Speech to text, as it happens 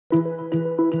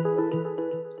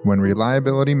When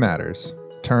reliability matters,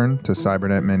 turn to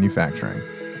Cybernet manufacturing.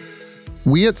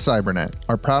 We at Cybernet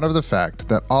are proud of the fact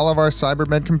that all of our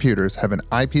Cybernet computers have an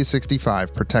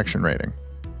IP65 protection rating.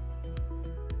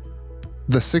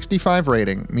 The 65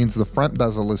 rating means the front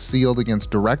bezel is sealed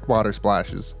against direct water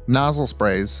splashes, nozzle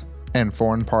sprays, and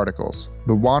foreign particles.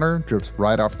 The water drips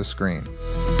right off the screen.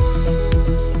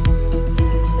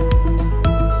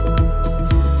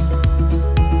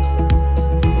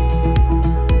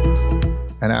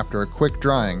 And after a quick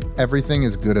drying, everything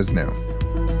is good as new.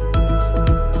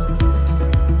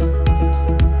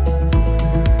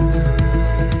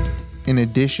 In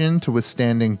addition to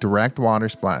withstanding direct water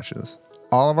splashes,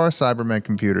 all of our Cybernet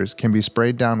computers can be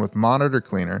sprayed down with monitor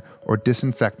cleaner or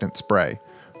disinfectant spray,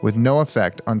 with no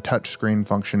effect on touchscreen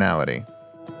functionality.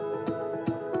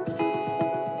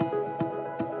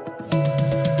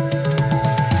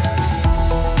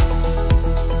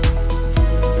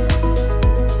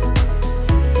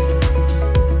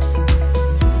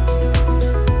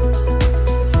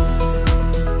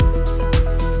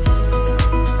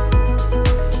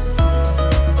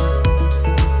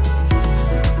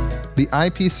 The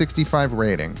IP65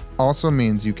 rating also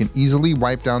means you can easily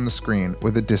wipe down the screen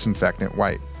with a disinfectant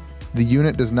wipe. The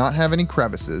unit does not have any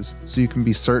crevices, so you can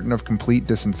be certain of complete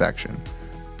disinfection.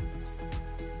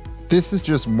 This is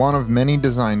just one of many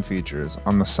design features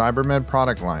on the Cybernet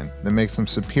product line that makes them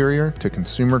superior to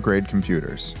consumer-grade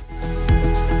computers.